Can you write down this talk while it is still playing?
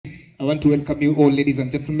I want to welcome you all, ladies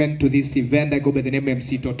and gentlemen, to this event. I go by the name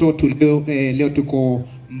Mc Toto. Leo tuko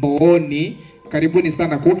Mbooni. Karibuni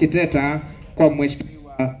sana kukiteta kwa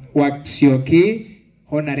mheshimiwa wa Sioki,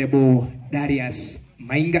 Honorable Darius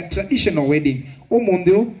Mainga. Traditional wedding.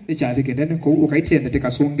 Umundu ichathike ndene ko ukaitiende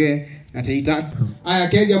tekasunge na teita. Aya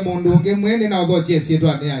keja mundu unge mwene na uthochie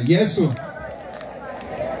sietwa ya Yesu.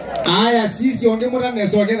 Aya sisi onge mutane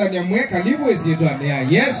sogeza ni mwe kalibu sietwa ya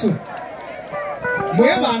Yesu. Mwe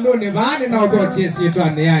bandu ne bane na uthochie sietwa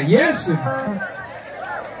ya Yesu.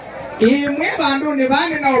 Mwe bandu ne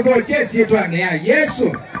bane na uthochie sietwa ya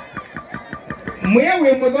Yesu.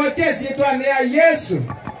 Mwewe muthochie sietwa ya Yesu.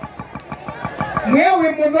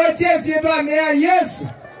 Mwewe muthochie sietwa ya Yesu.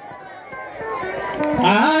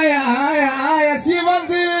 Aya,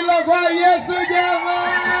 sivanzilo kwa Yesu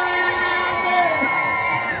jamani.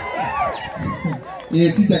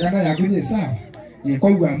 Yesu chakana ya kwenye sawa. Kwa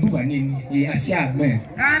uambuwa nini? Asia amen.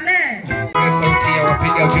 Amen. Sauti ya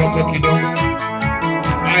wapiga vyombo kidogo.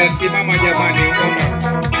 Aya, simama jamani, ngoma.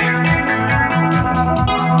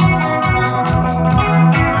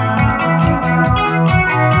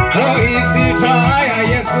 Oh, isitwaya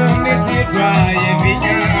Yesu nisitwaye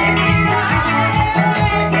vijana.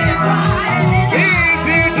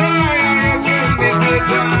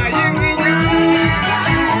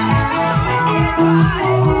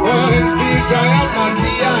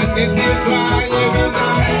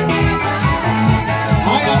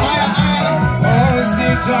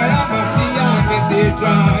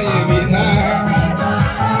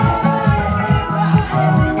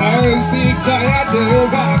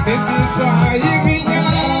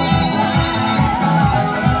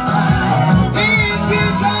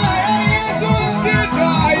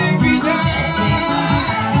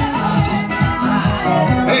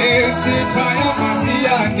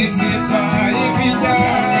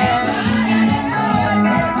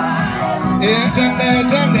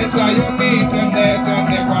 Tende sayuni tende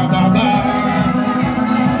kwa baba.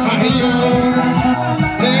 Hayo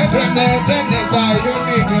tende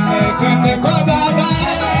sayuni tende kwa baba.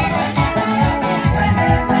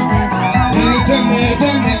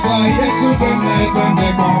 Tende kwa Yesu tende kwa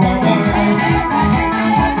baba.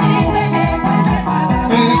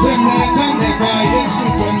 Tende kwa Yesu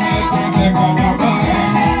tende kwa baba.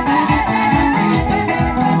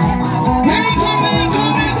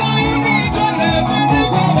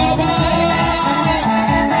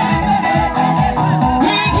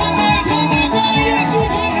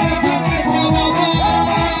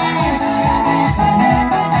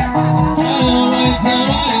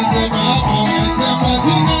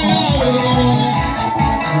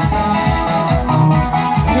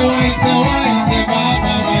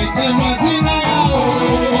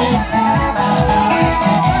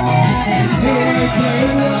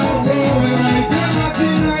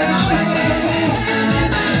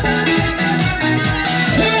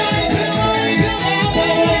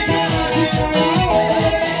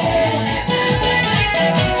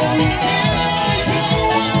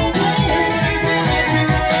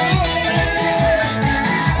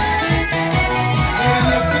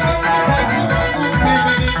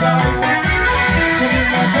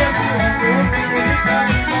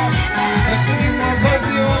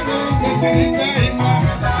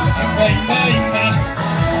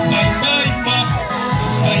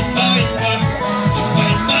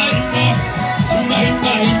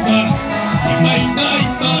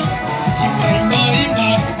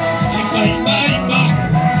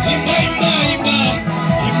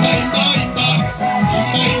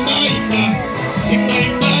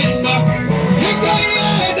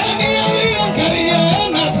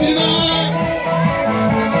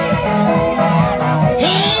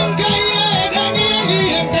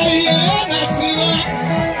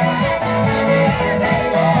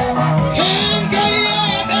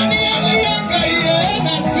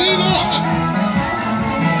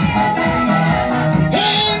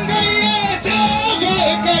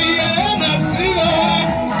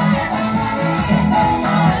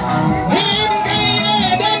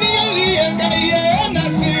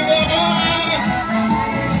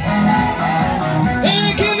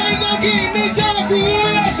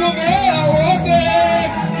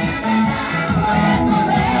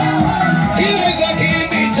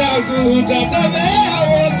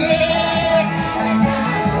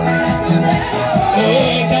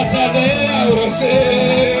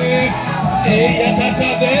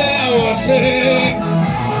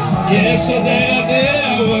 Yes,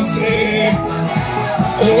 there was it.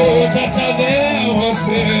 Oh, tata, there was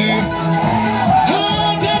it.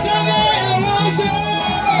 Oh, tata, there was it.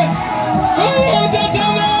 Oh, tata,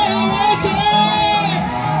 there was it.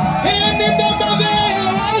 And in the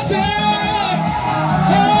there was it.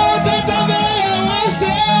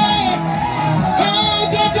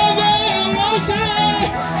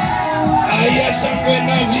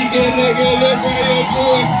 Vigelegele kwa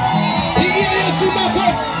Yesu. Pigia Yesu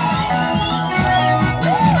makofi.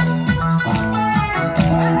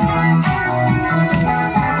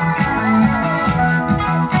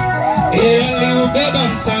 Aliubeba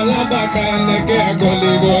msalaba kaelekea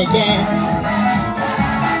Golgotha.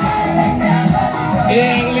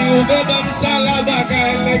 Aliubeba msalaba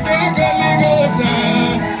kaelekea Golgotha.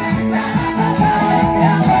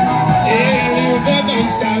 Aliubeba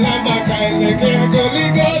msalaba kaelekea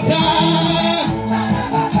Golgotha.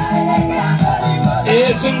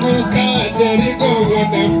 Zunguka Jeriko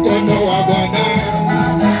uone mkono wa Bwana.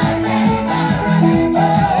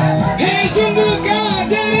 Zunguka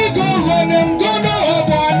Jeriko uone mkono wa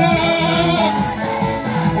Bwana.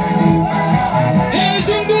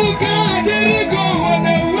 Zunguka Jeriko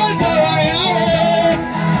uone uwezo wa Yahweh.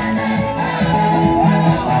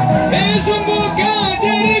 Zunguka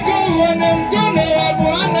Jeriko uone mkono wa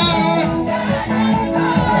Bwana.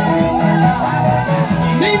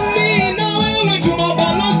 Mimi na wewe tu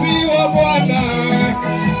mabalozi wa Bwana.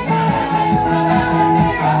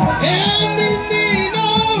 Mimi na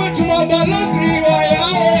wewe tu mabalozi wa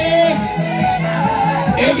Yahweh.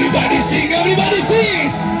 Everybody sing, everybody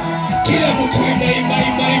sing. Kila mtu imba, imba,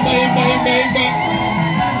 imba, imba, imba, imba, imba.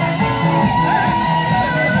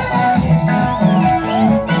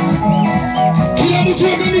 Kila mtu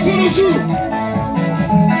weka mikono juu.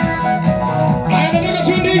 Haya, nataka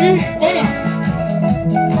tuende hivi. Ona.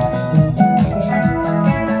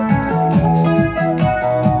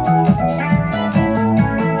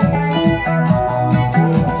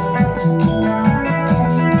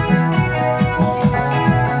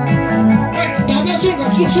 Sunga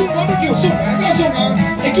ndio sunga, ndio sunga.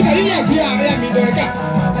 Ekina hii ya kuya mindoreka.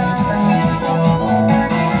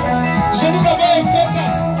 Sunga kwa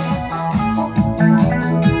festas.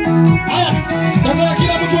 Haya.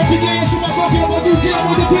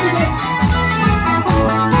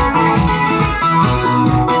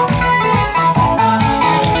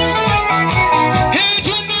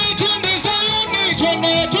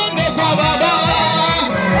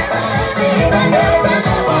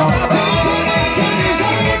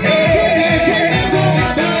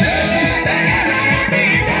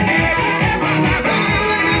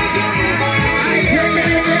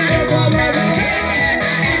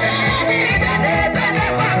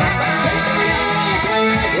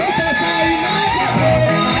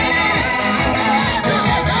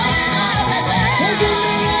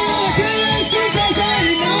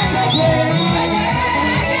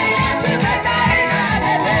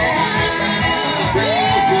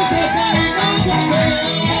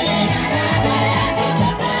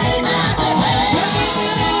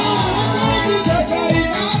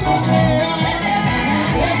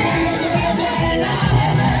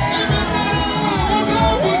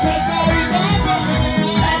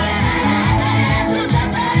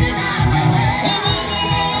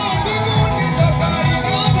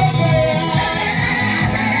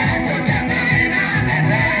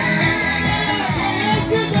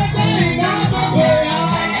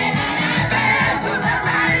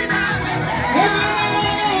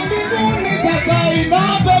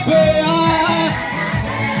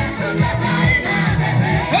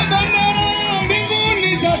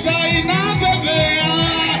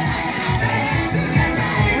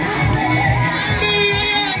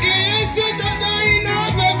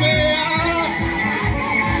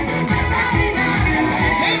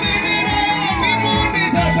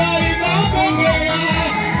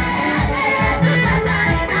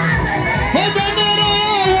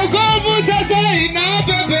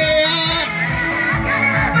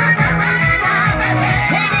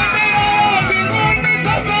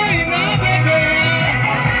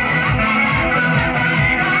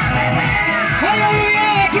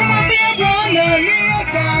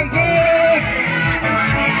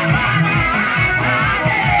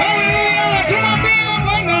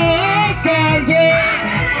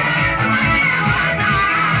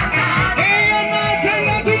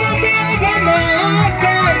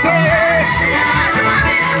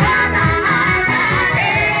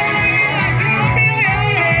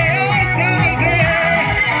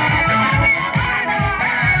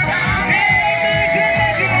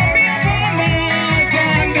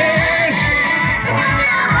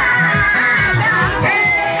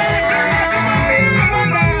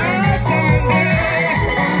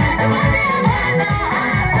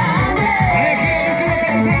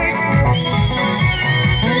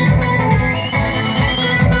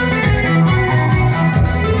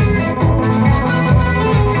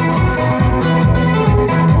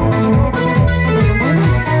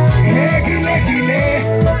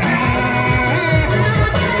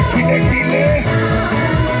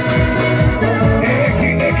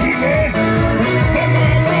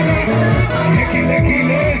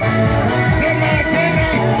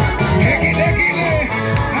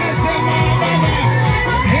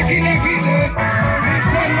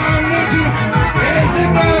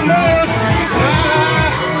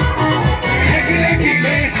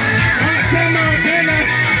 kile. Nasema tena.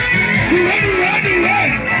 Duwe, duwe, duwe.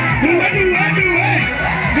 Duwe, duwe, duwe.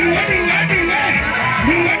 Duwe, duwe, duwe.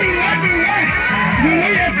 Duwe, duwe, duwe. Duwe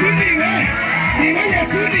Yesu niwe. Duwe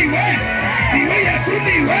Yesu niwe. Duwe Yesu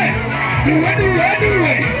niwe. Duwe, duwe,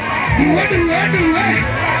 duwe. Duwe, duwe, duwe.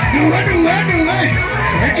 Duwe, duwe, duwe.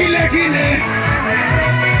 Kile kile.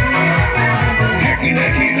 Kile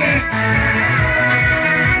kile.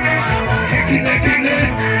 Kile kile.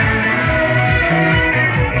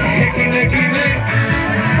 Kile kile.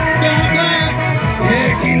 Baba.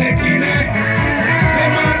 Kile kile.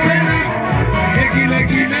 Sema tena. Kile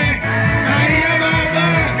kile. Aya baba.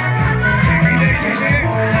 Kile kile.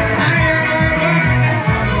 Aya baba.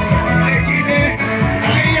 Kile kile.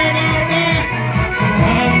 Aya baba.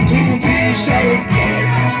 Amtutisha.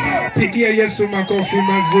 Pigia Yesu makofi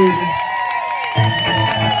mazuri.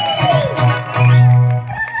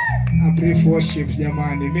 A brief worship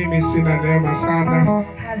jamani. Mimi sina neema sana.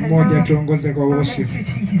 Mmoja tuongoze kwa worship.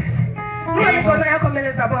 Mikono yako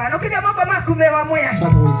mbele za Bwana. Ukija Mungu makume wa moyo.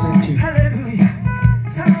 Father, we thank you. Hallelujah.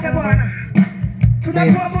 Asante Bwana.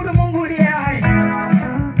 Tunakuabudu Mungu uliye hai.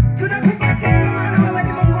 Tunakupa sifa maana wewe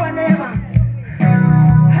ni Mungu wa neema.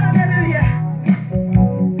 Hallelujah.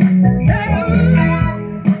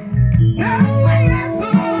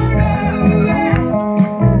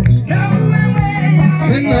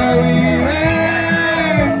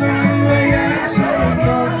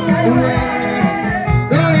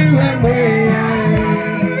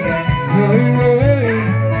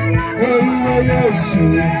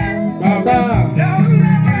 Baba,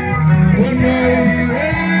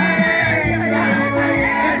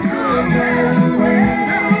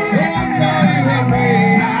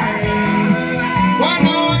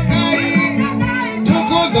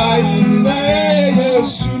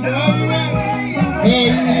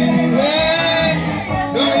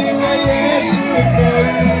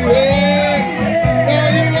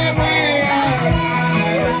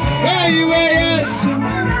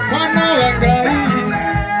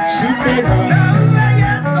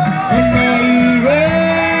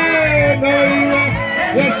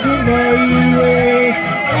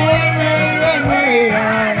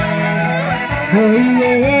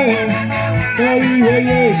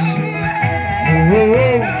 yes.